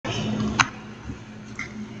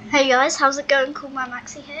Hey guys, how's it going? Cool Man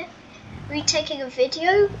Maxi here. Retaking a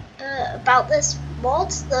video about this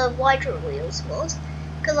mod, the Wydra wheels mod,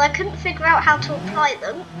 because I couldn't figure out how to apply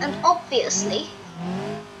them, and obviously,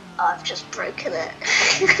 I've just broken it.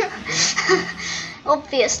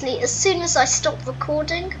 Obviously, as soon as I stop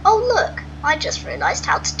recording, oh look, I just realised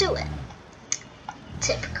how to do it.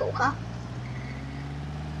 Typical, huh?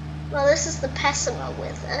 Well, this is the pessimer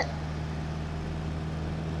with it.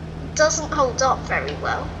 It doesn't hold up very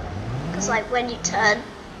well. Because like when you turn,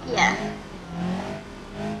 yeah,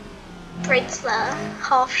 breaks the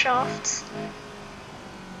half shafts.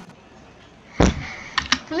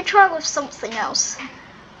 Let me try with something else.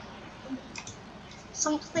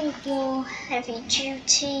 Something more heavy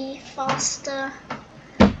duty, faster.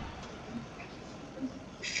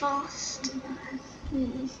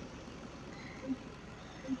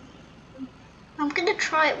 I'm gonna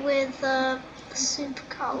try it with the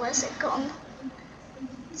supercar. Where's it gone?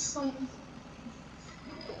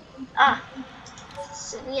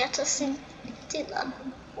 Silhouette Scintilla,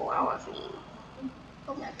 or however you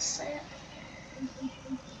are meant to say it.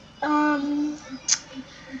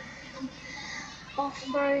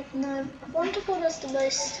 Off-road, no. I wonder what is the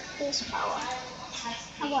most horsepower.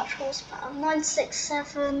 How much horsepower?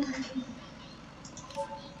 967.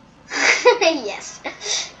 Yes.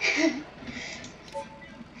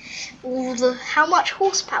 How much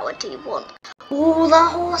horsepower do you want? All the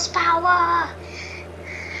horsepower!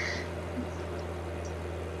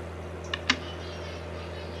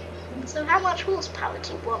 So how much horsepower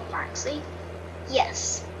do you want, Maxi?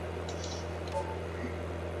 Yes.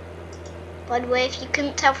 By the way, if you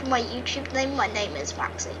couldn't tell from my YouTube name, my name is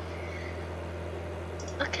Maxi.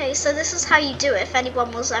 Okay, so this is how you do it, if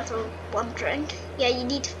anyone was ever wondering. Yeah, you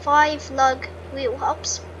need 5 lug wheel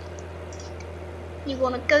hubs. You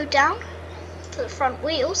want to go down to the front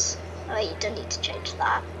wheels. Oh, you don't need to change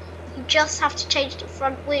that. You just have to change the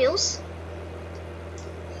front wheels.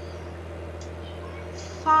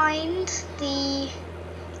 Find the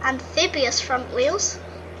amphibious front wheels,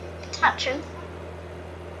 attach them.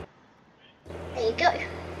 There you go.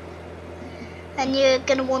 And you're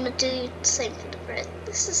gonna want to do the same for the rear.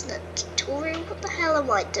 This isn't a tutorial. What the hell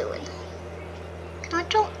am I doing? Can I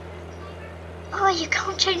not? Oh, you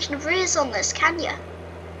can't change the rears on this, can you?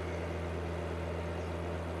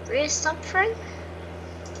 Rear subframe?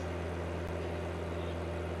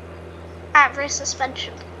 Rear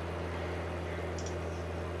suspension.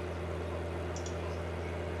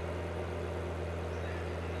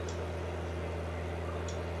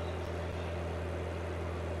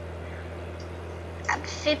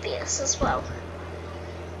 Amphibious as well.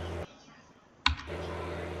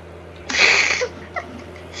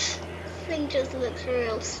 Thing just looks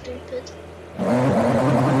real stupid.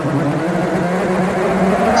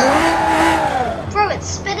 Bro, it's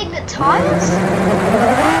spinning the tires?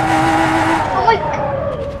 Oh my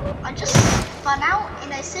god. I just spun out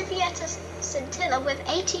in a Silhouette Scintilla with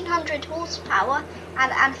 1800 horsepower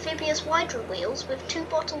and amphibious Wydra wheels with 2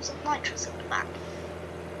 bottles of nitrous in the back.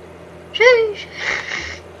 Sheesh.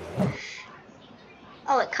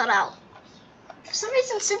 Oh, it cut out. For some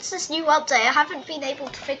reason, since this new update, I haven't been able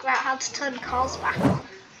to figure out how to turn cars back on.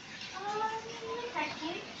 Thank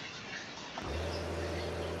you.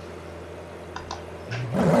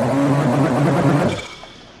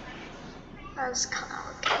 That was cut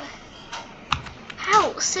out, okay.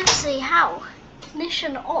 How? Seriously, how?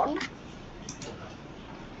 Ignition on.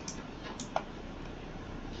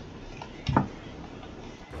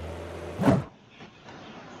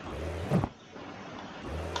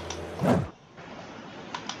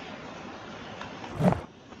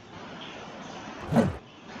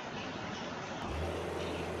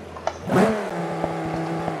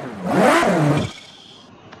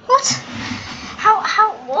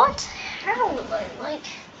 What? How? Like,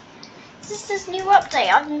 this is this new update.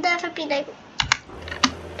 I've never been able.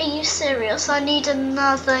 Are you serious? I need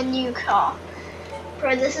another new car.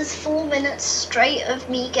 Bro, this is 4 minutes straight of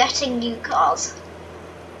me getting new cars.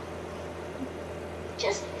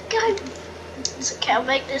 Just go. It's okay, I'll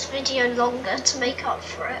make this video longer to make up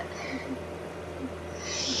for it.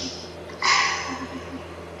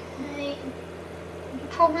 Okay.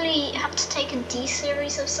 Probably have to take a D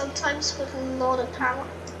series of sometimes with a lot of power.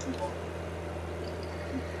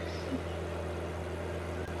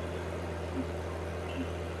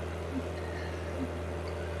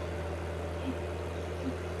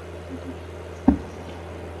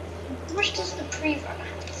 How much does the pre-run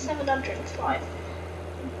have? 705.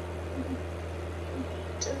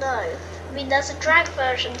 Don't know. I mean, there's a drag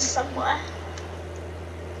version somewhere.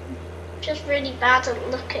 Just really bad at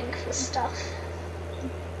looking for stuff.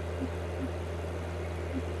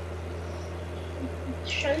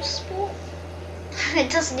 Show sport?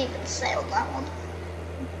 It doesn't even say on that one.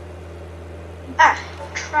 Ah,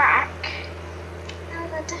 track. Oh,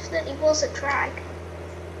 there definitely was a drag.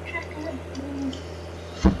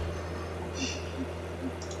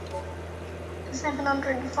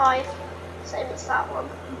 705, same as that one.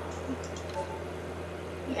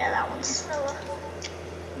 Yeah, that one's slower.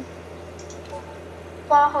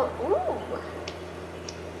 Baho, ooh.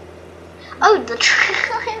 Oh, the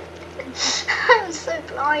track. I'm so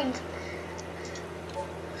blind.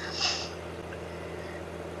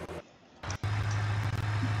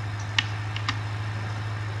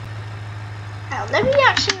 Now, let me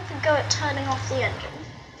actually have a go at turning off the engine.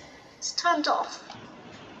 It's turned off.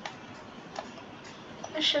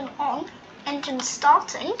 Mission on. Engine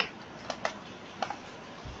starting.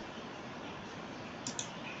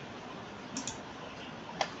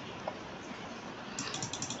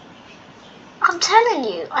 I'm telling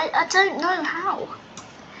you, I don't know how.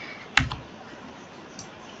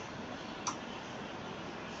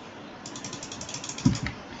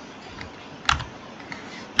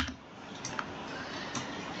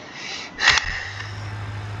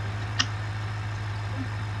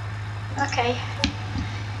 Okay,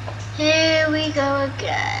 here we go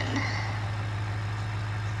again.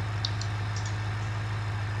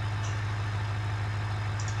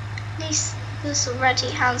 At least this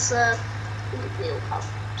already has all the wheel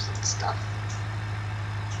hubs and stuff.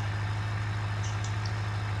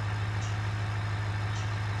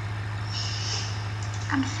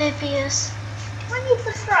 Amphibious. Do I need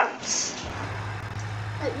the fronts?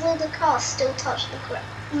 Like, will the car still touch the ground?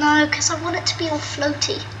 No, because I want it to be all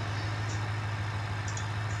floaty.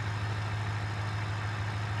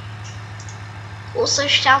 Also,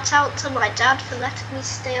 shout out to my dad for letting me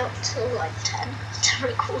stay up till like 10 to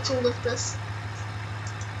record all of this.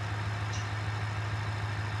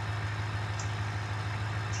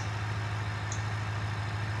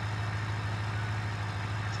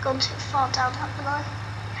 I've gone too far down, haven't I?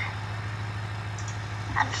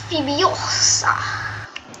 Amphibiosa.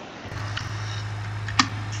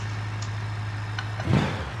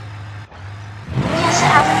 Yes, it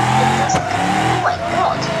hasn't. It doesn't. Oh my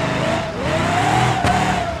god.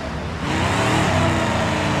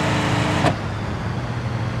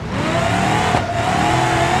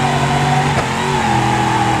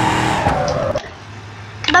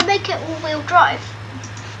 Can I make it all-wheel drive?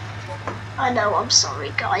 I know, I'm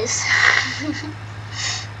sorry guys.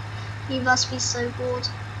 You must be so bored.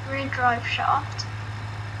 Rear drive shaft.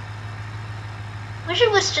 Wish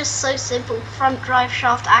it was just so simple. Front drive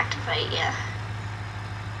shaft activate, yeah.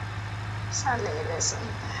 Sadly it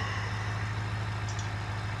isn't.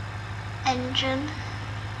 Engine.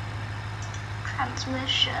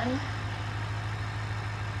 Transmission.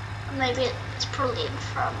 Maybe it's probably in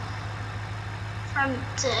front. Front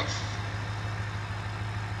diff.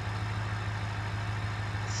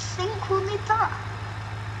 I think we'll need that.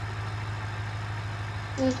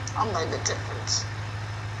 I'll know the difference.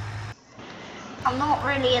 I'm not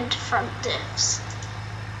really into front diffs.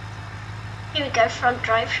 Here we go, front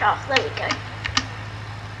drive shaft, there we go.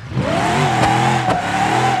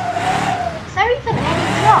 Is there even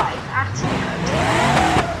any drive at all?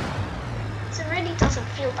 It really doesn't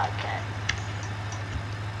feel like it.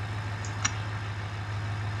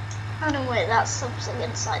 Oh no, wait, that's something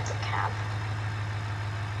inside the cab.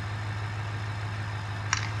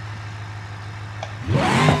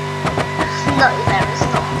 No, there is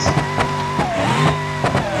not.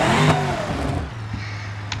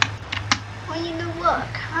 Well, you know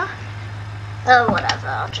work, huh? Oh, whatever,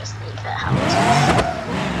 I'll just leave it how it is.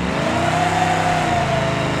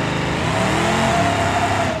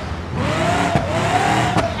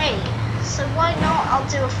 Hey, so why not? I'll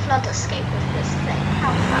do a flood escape with this thing.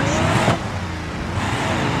 How fast?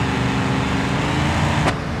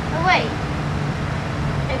 Oh, wait.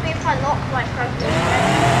 Maybe if I lock my front door.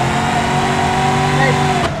 Nope,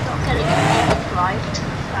 not going to get any drive to the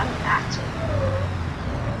front at all.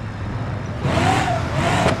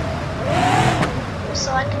 Also,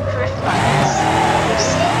 I can drift like this. You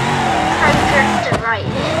see? I'm drifting right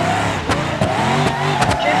here.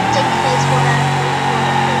 Drifting is whatever you want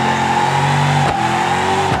to do.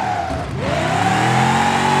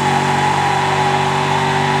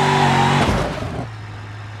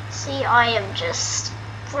 See, I am just...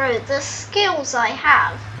 Bro, the skills I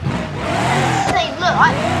have. Say, look,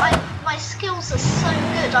 my skills are so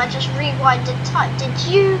good, I just rewinded time. Did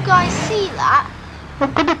you guys see that?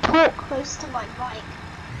 I'm gonna talk close to my mic,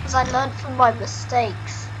 because I learned from my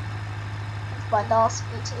mistakes of my last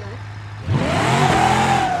video.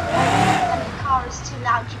 When the car is too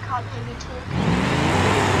loud, you can't hear me talking.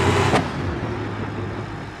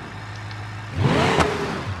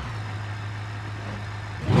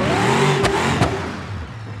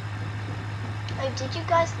 did you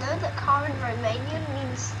guys know that car in Romanian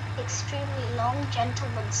means extremely long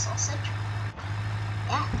gentleman sausage?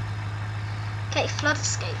 Yeah. Okay, flood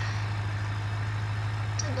escape.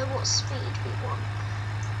 Don't know what speed we want.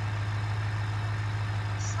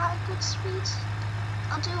 Is that a good speed?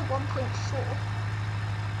 I'll do a 1.4.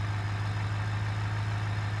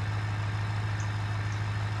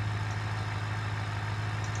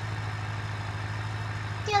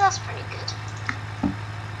 Yeah, that's pretty good.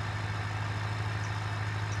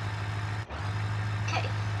 Okay,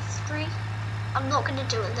 3. I'm not going to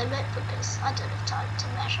do a limit because I don't have time to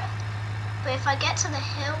measure. But if I get to the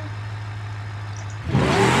hill,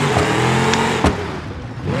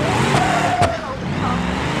 control the car.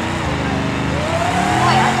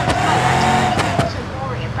 Wait, I don't have to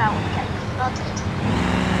worry about getting flooded.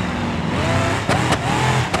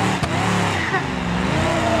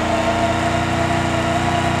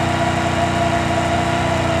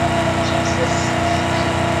 Jesus.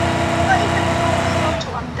 Not even full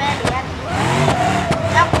throttle, I'm barely anywhere.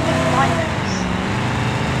 That would be my nose.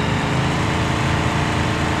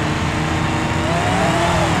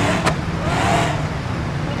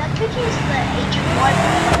 I could use the H&Y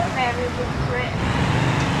variable grid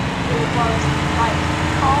or was like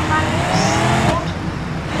car manuals mod.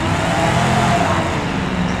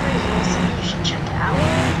 Pretty awesome, you should check it out.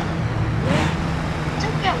 I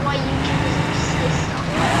don't get why YouTubers say stuff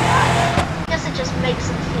like that. I guess it just makes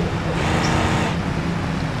them feel cool or something.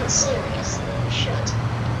 But seriously, you should.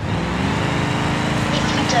 If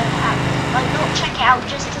you don't have it. Like, not check it out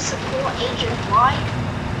just to support Agent Y.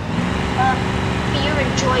 For your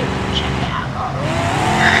enjoyment, check it out.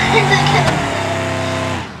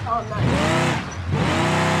 Oh no.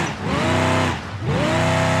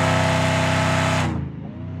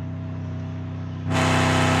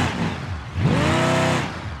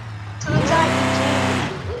 Turns out you do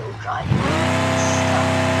need wheel drive stuff.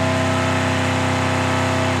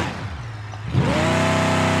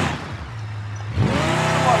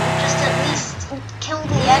 Come on, just at least kill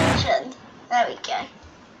the engine. There we go.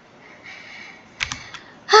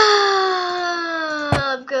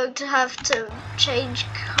 I'm going to have to change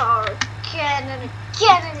car again and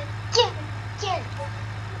again and again and again and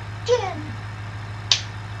again.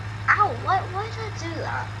 Ow, why did I do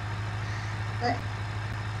that?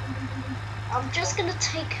 I'm just going to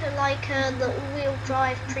take the all-wheel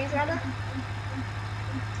drive pre-runner.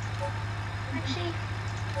 Actually,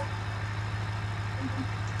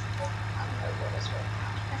 I don't know what is one.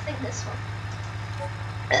 I think this one.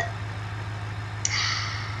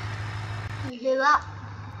 You hear that?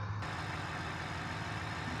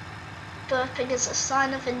 Burping is a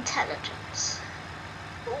sign of intelligence.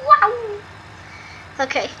 Wow!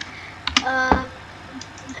 Okay.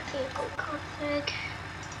 Vehicle config.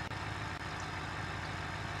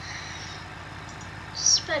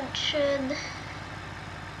 Suspension.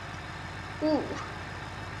 Ooh.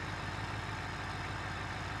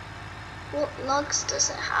 What lugs does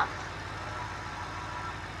it have?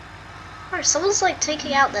 Oh, someone's like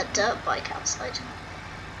taking out their dirt bike outside.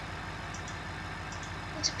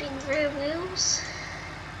 It's been rear wheels.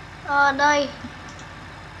 Oh no.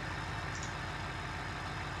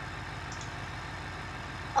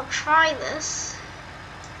 I'll try this.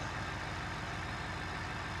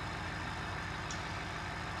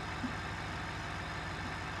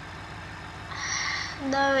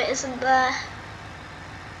 No, it isn't there.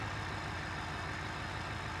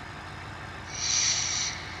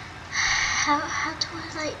 How do I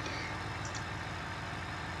like...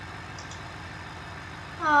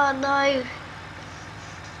 Oh no. I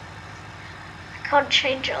can't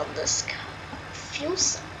change it on this car. Fuel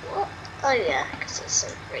cell, what? Oh yeah, because it's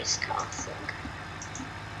a race car thing.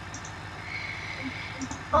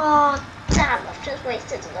 Oh damn, I've just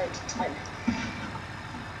wasted a load of time.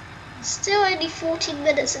 Still only 14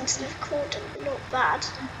 minutes into the recording, not bad.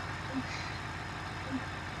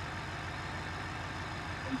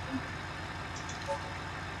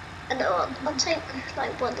 And I'll take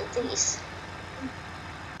like one of these.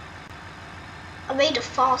 I made a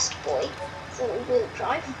fast boy with all-wheel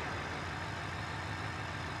drive.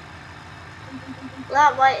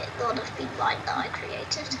 That might not have been mine that I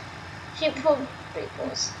created. It probably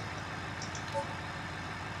was.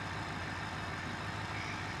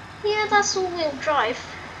 Yeah, that's all-wheel drive.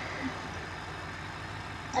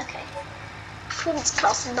 Okay. Performance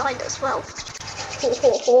class 9 as well.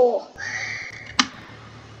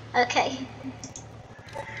 Okay.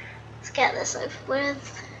 Let's get this over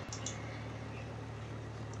with.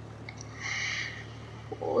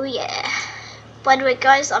 Oh yeah. By the way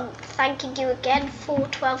guys, I'm thanking you again for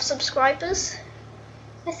 12 subscribers.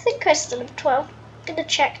 I think I still have 12. I'm gonna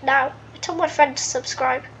check now. I Tell my friend to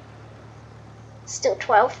subscribe. Still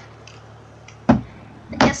 12.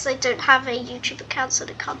 I guess they don't have a YouTube account, so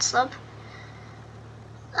they can't sub.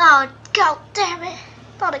 Oh, god damn it.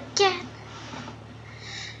 Not again.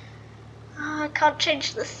 Oh, I can't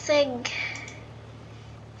change the thing.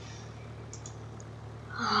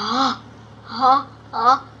 I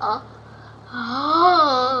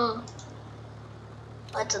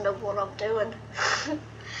don't know what I'm doing.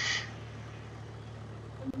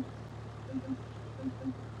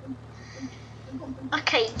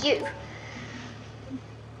 Okay, you.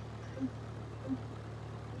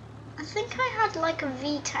 I think I had like a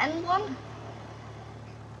V10 one.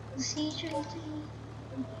 CJD.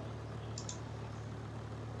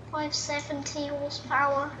 570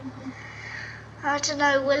 horsepower. I don't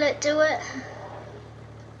know, will it do it?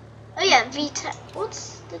 Oh yeah, V10.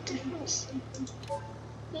 What's the difference?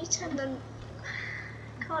 V10 and...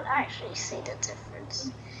 Can't actually see the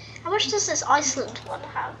difference. How much does this Iceland one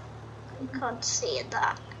have? I can't see it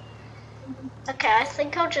that. Okay, I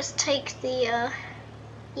think I'll just take the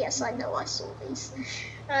yes, I know I saw these.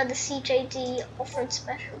 The CJD off-road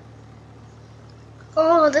special.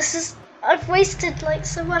 Oh, this is... I've wasted like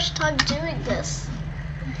so much time doing this.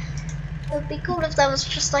 It would be cool if there was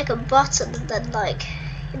just like a button and then like,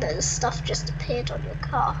 you know, the stuff just appeared on your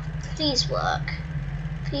car. Please work.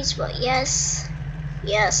 Please work. Yes.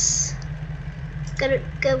 Yes. Gonna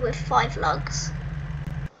go with 5 lugs.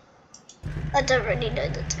 I don't really know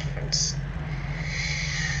the difference.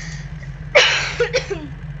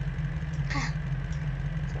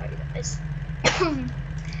 Sorry guys.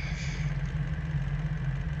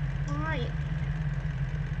 Alright.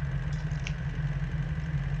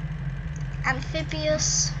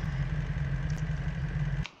 Amphibious.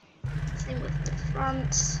 Same with the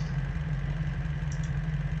fronts.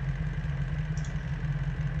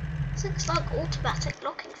 This looks like automatic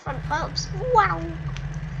locking front bulbs. Wow.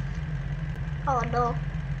 Oh no.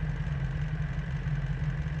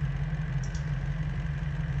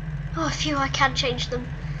 Oh, phew, I can change them.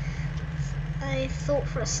 I thought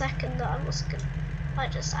for a second that I was gonna... I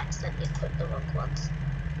just accidentally equipped the wrong ones.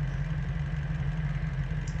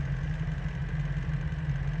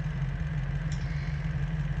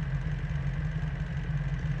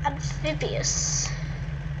 Amphibious.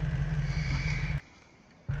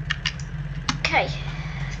 Okay,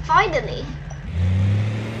 finally.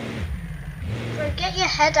 Bro, get your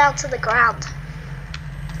head out to the ground.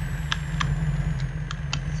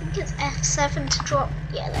 I think it's F7 to drop.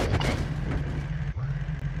 Yeah, there we go.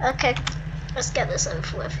 Okay, let's get this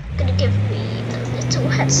over with. Gonna give me a little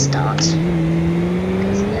head start.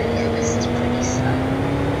 Because yeah, this is pretty slow.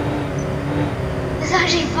 It's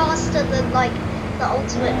actually faster than like the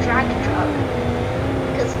ultimate drag truck.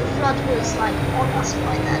 Because the flood was like on us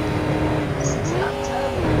by then. This is that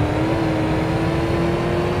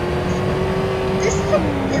This thing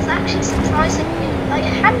is actually surprisingly, like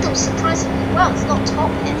it handles surprisingly well. It's not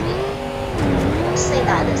top heavy. I'll say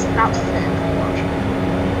that it's about to flip. Watch.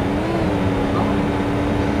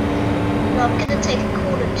 No, I'm gonna take a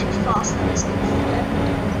corner too fast and it's gonna flip.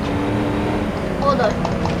 Oh no.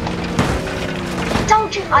 I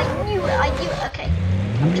told you, I knew it, okay.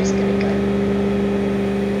 I'm just gonna go.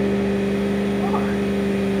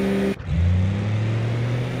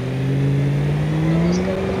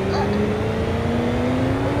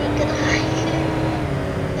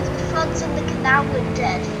 Now we're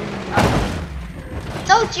dead. Oh.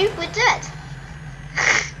 Told you, we're dead.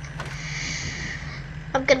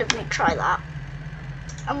 I'm gonna retry that.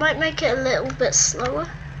 I might make it a little bit slower.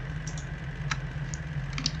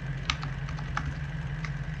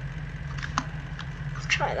 I'll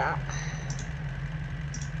try that.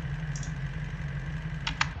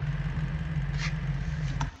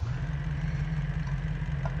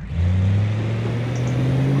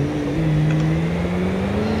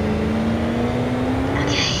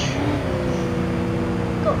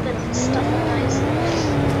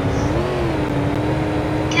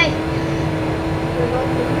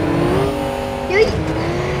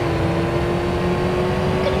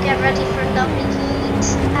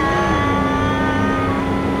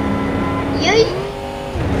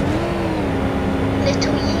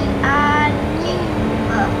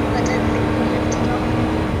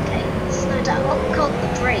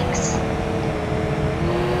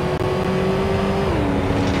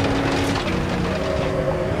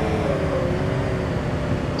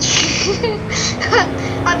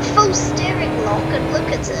 I'm full steering lock and look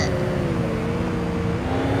at it.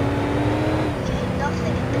 Okay,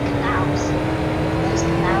 nothing in the canals. Those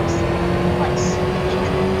canals are quite sewage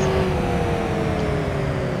trains.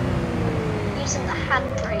 Using the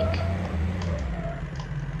handbrake.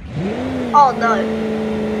 Oh no.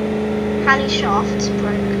 Halley shaft's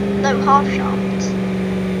broke. No, half shaft.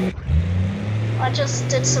 I just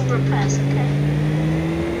did some repairs, okay?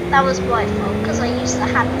 That was my fault because I used the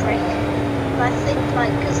handbrake. And I think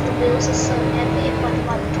like because the wheels are so heavy it might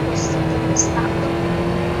like twist and snap them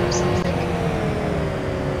or something.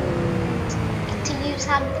 To use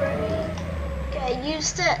handbrake. Okay, I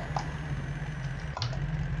used it.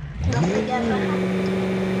 Nothing ever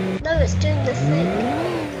happened. No, it's doing the thing.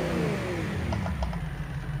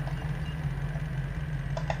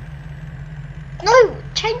 No!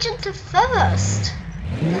 Change it to first!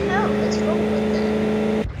 What the hell is wrong with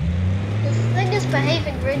it? This thing is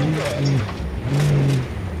behaving really weird.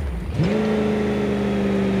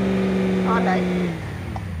 Oh no.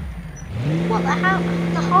 What the hell?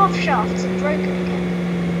 The half shafts are broken again.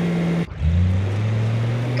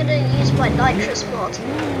 I'm gonna use my nitrous mod.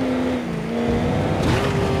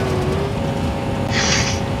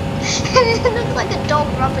 It looks like a dog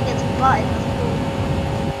rubbing its butt.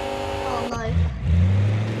 Oh no.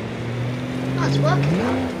 Oh, it's working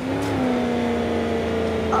now.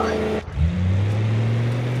 Oh.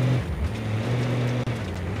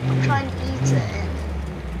 I'll try and ease it in.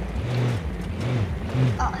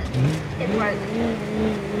 Oh, it broke.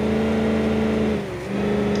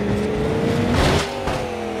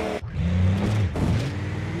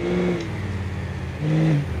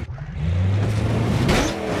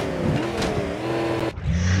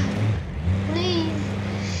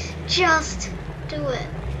 Just do it.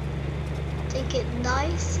 Take it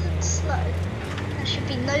nice and slow. There should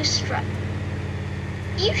be no stress.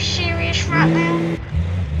 Are you serious right now?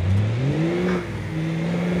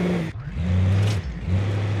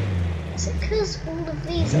 Is it because all of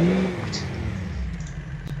these are locked?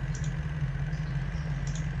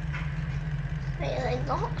 Wait, are they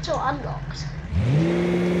locked or unlocked?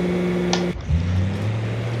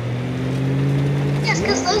 Yes,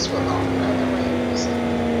 because those were locked by the way.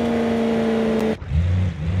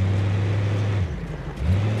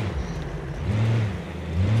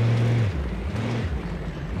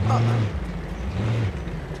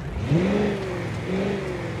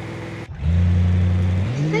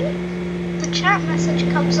 Chat message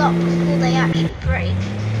comes up before they actually break.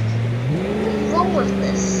 What's wrong with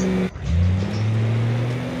this?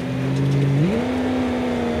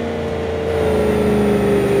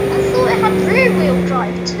 I thought it had rear wheel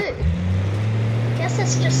drive too. Guess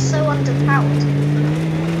it's just so underpowered.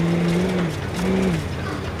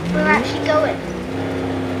 We're actually going.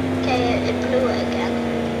 Okay, it blew it again.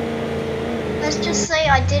 Let's just say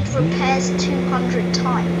I did repairs 200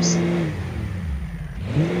 times.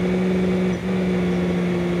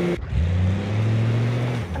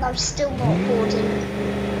 I'm still not boarding,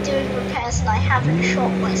 doing repairs, and I haven't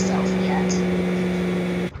shot myself yet.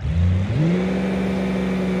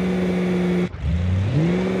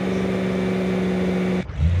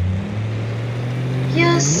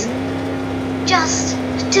 Yes, just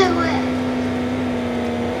do it.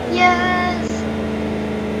 Yes.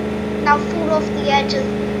 Now fall off the edge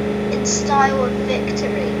in style of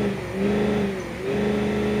victory.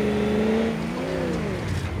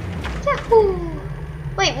 Yahoo!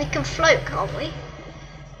 Wait, we can float, can't we?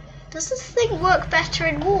 Does this thing work better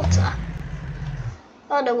in water?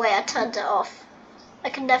 Oh no, wait, I turned it off. I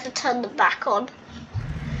can never turn them back on.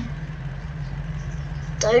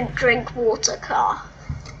 Don't drink water, car.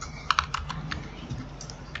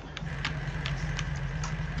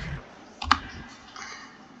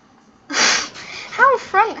 How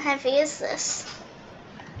front heavy is this?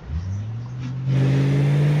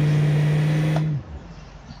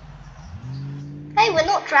 Hey, we're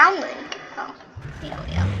not drowning. Oh, here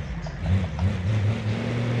we are.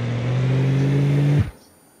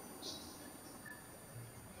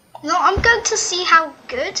 Now I'm going to see how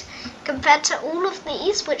good, compared to all of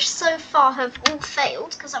these, which so far have all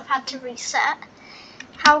failed because I've had to reset,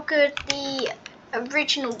 how good the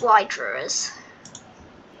original Wydra is.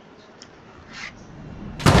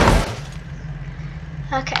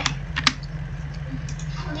 Okay.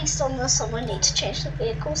 At least on this one, I need to change the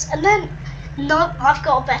vehicles. And then, no, I've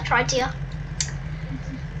got a better idea.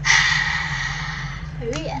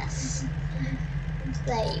 Oh yes.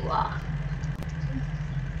 There you are.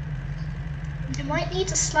 I might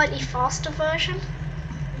need a slightly faster version.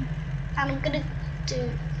 And I'm gonna do,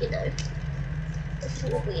 you know, the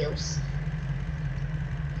 4 wheels.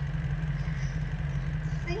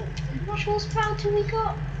 I think, how much horsepower do we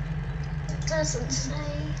got? It doesn't say.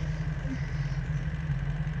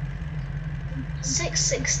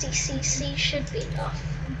 660cc should be enough.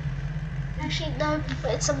 Actually no,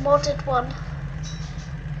 but it's a modded one.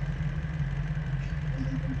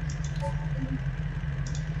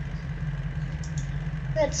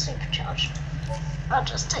 Red supercharged. I'll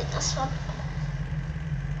just take this one.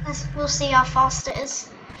 We'll see how fast it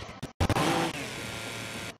is.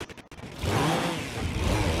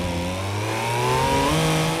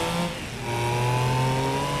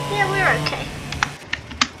 Yeah, we're okay.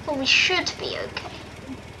 Well, we should be okay.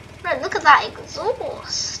 Right, look at that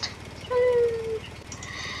exhaust.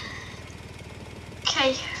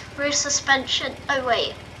 Okay, rear suspension. Oh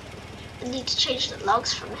wait, I need to change the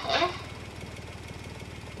lugs from here.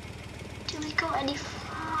 Do we got any?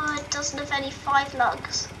 Oh, it doesn't have any 5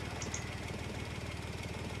 lugs.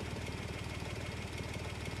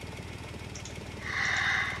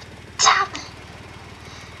 Damn it.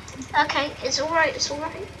 Okay, it's alright, it's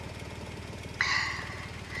alright.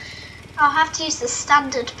 I'll have to use the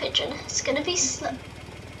standard pigeon. It's gonna be slow.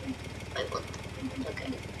 Wait, what?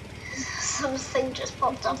 Okay. Something just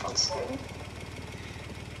popped up on screen.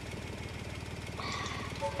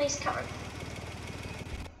 Please cover.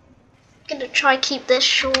 I'm gonna try keep this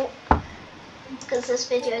short because this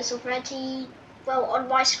video is already, well, on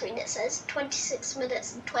my screen it says 26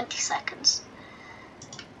 minutes and 20 seconds.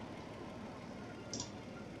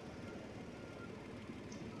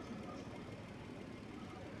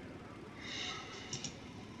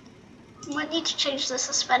 Might need to change the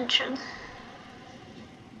suspension.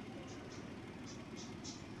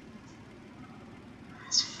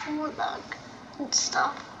 There's 4 lug and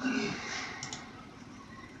stuff.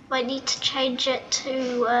 Might need to change it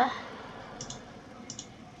to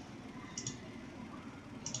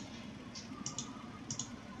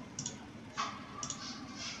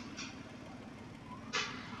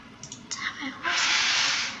damn it,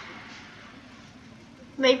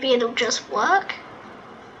 maybe it'll just work.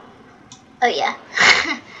 Oh yeah.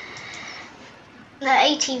 The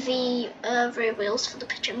ATV rear wheels for the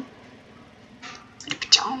pigeon. For the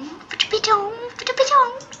pigeon, for the pigeon, for the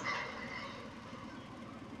pigeon.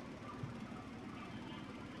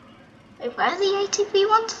 Wait, where are the ATV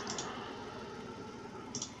ones?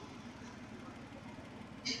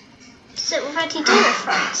 Does it already do the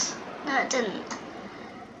fronts? No, it didn't.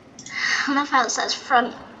 I love how it says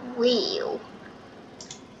front wheel.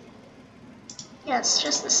 Yeah, it's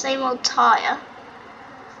just the same old tyre.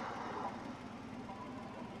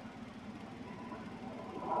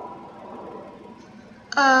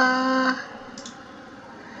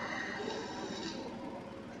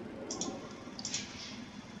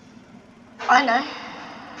 I know.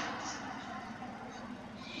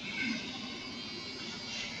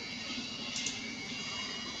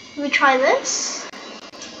 Let me try this.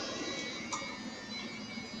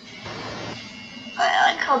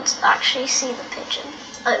 I can't actually see the pigeon.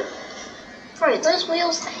 Oh, bro, those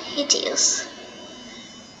wheels are hideous.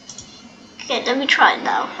 Okay, let me try it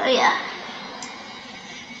now. Oh yeah.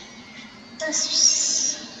 This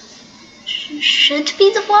should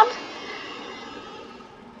be the one.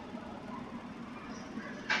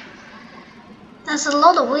 There's a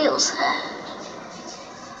lot of wheels here.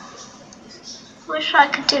 Wish I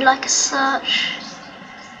could do like a search.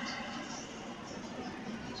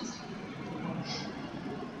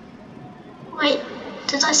 Wait,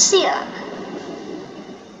 did I see it?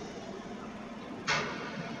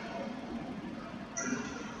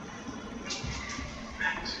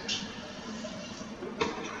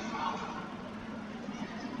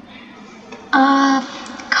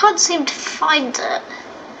 Can't seem to find it.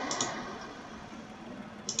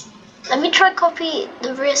 Let me try copy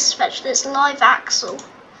the rear suspension. It's live axle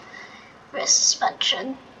rear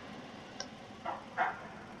suspension.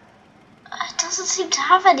 It doesn't seem to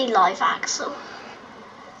have any live axle.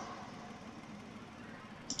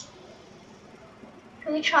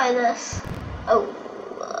 Let me try this. Oh,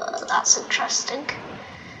 that's interesting.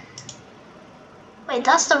 Wait,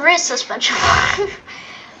 that's the rear suspension. What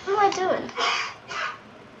am I doing?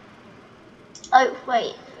 Oh,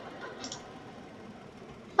 wait.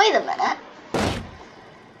 Wait a minute.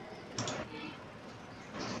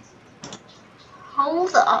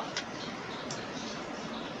 Hold up.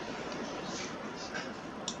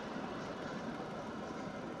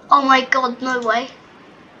 Oh my god, no way.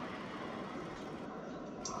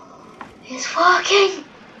 It's working.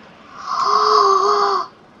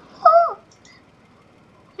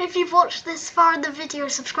 If you've watched this far in the video,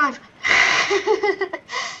 subscribe.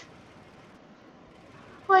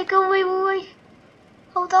 Wait, go, wait.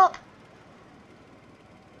 Hold up.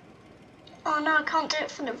 Oh no, I can't do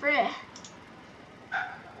it from the rear.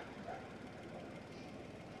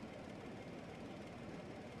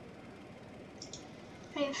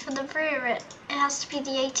 Wait, for the rear it has to be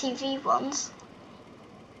the ATV ones.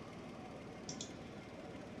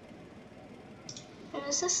 Wait,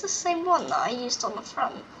 is this the same one that I used on the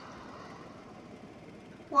front?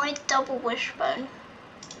 Wide double wishbone.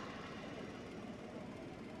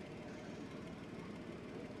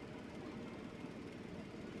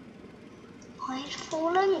 Wide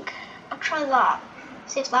falling. I'll try that.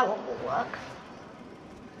 See if that one will work.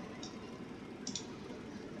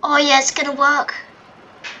 Oh yeah, it's gonna work.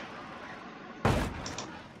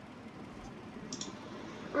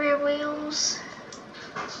 Rear wheels.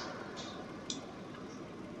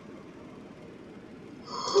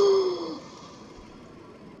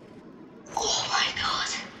 Oh my god.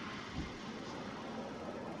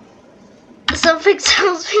 Something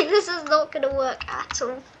tells me this is not gonna work at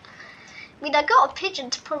all. I mean, I got a pigeon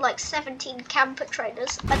to pull like 17 camper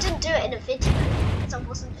trailers. I didn't do it in a video because I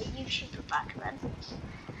wasn't a YouTuber back then.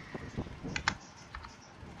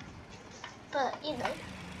 But, you know.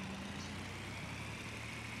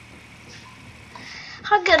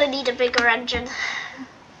 I'm gonna need a bigger engine.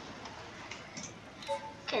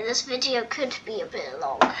 Okay, this video could be a bit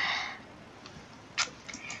long.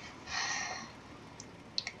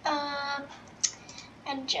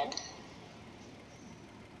 Engine.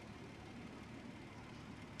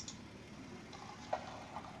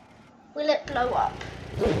 Will it blow up?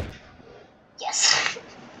 Yes.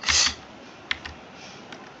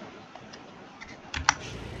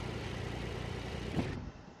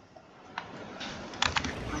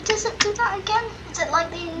 Why does it do that again? Is it like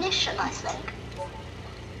the ignition, I think?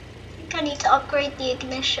 I think I need to upgrade the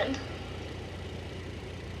ignition.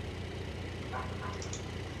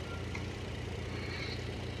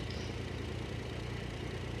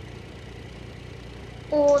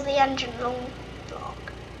 Or the engine long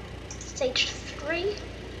block. Stage 3, I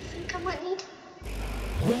think I might need.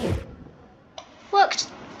 Worked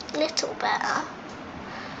a little better.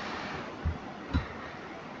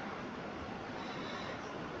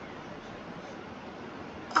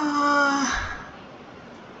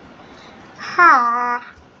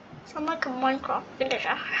 Sound like a Minecraft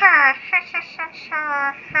villager.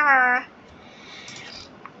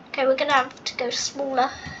 Okay, we're gonna have to go smaller.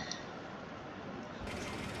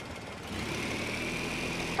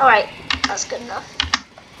 Alright, that's good enough.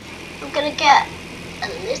 I'm gonna get a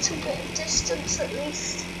little bit of distance at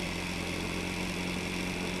least.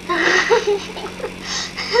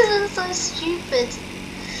 This is so stupid.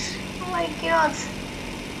 Oh my god.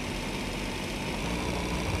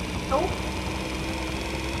 Oh.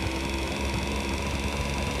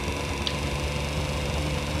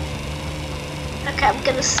 Okay, I'm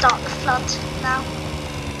gonna start the flood now.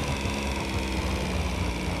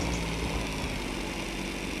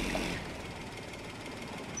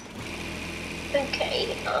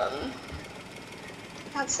 Okay,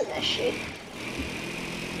 that's an issue.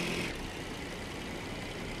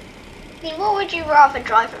 I mean, what would you rather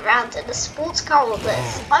drive around in, a sports car or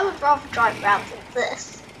this? I would rather drive around in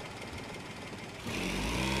this.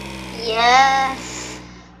 Yes.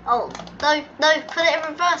 Oh, no, no, put it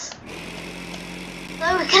in reverse.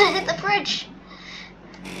 No, we're gonna hit the bridge.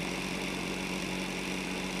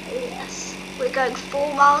 Oh, yes, we're going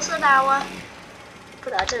 4 miles an hour.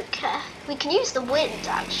 But I don't care. We can use the wind,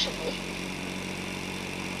 actually.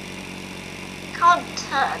 Can't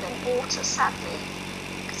turn in water, sadly,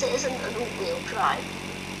 because it isn't an all-wheel drive.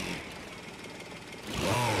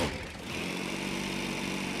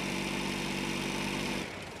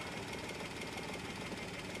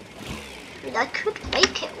 I mean, I could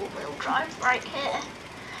make it all-wheel drive right here.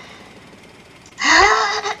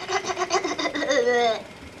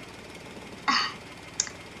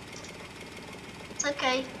 It's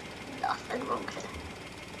okay, nothing wrong here.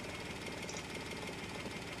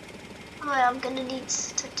 Oh yeah, I'm gonna need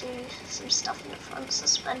to do some stuff in the front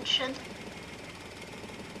suspension.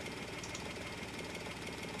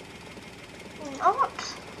 Not?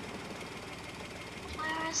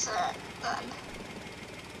 Where is it then?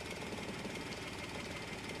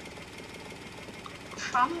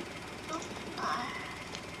 Front? Oh,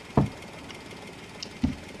 no.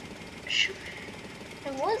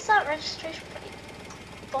 And what is that registration plate?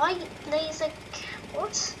 By laser,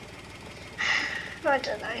 what? I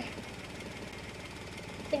don't know. I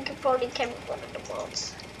think it probably came with one of the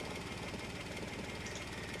mods.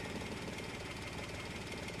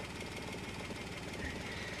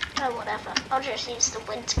 Oh, whatever. I'll just use the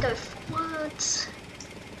wind to go forwards.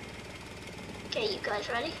 Okay, you guys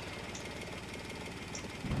ready?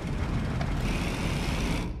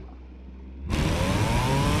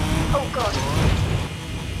 Oh god.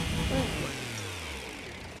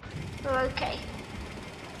 We're okay.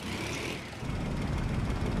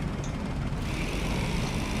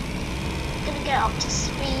 Gonna get up to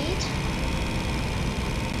speed.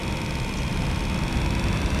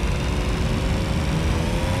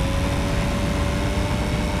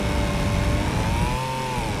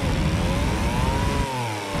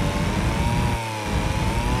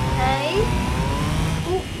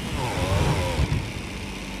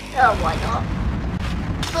 Oh, why not?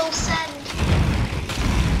 Full send.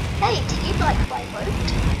 Hey, do you like my wound?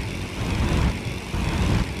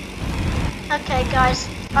 Okay, guys,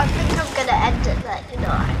 I think I'm gonna end it there. You know,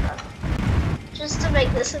 hang on. Just to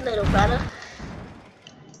make this a little better.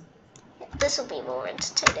 This will be more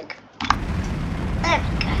entertaining. There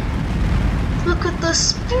we go. Look at the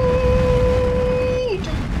speed!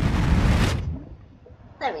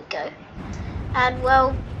 There we go. And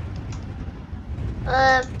well,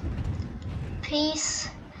 peace,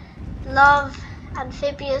 love,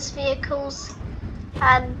 amphibious vehicles,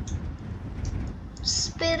 and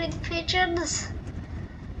spinning pigeons,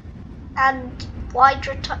 and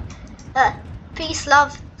Wydra. Peace,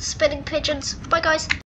 love, spinning pigeons. Bye, guys.